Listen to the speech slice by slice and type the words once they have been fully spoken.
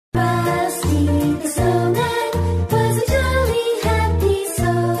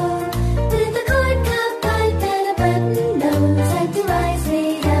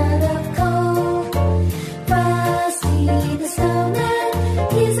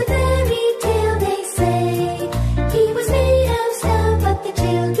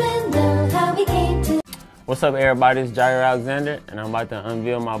What's up, everybody? It's Jaire Alexander, and I'm about to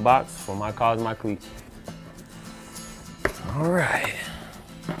unveil my box for my Cause My Cleats. All right.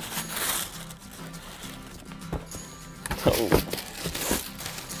 Oh.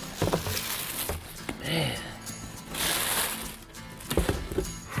 Man.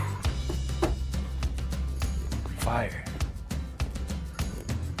 Fire.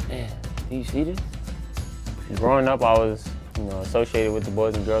 Man, do you see this? Growing up, I was, associated with the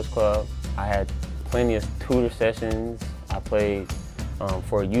Boys and Girls Club. I had plenty of tutor sessions. I played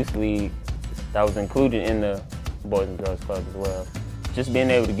for a youth league that was included in the Boys and Girls Club as well. Just being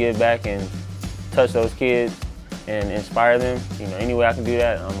able to give back and touch those kids and inspire them, any way I can do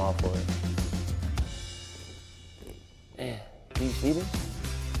that, I'm all for it. Man, do you see this?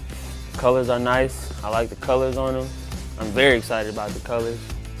 Colors are nice. I like the colors on them. I'm very excited about the colors.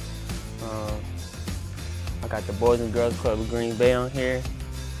 I got the Boys and Girls Club of Green Bay on here.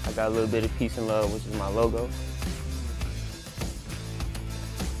 I got a little bit of peace and love, which is my logo.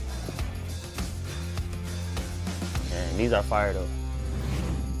 Man, these are fire though.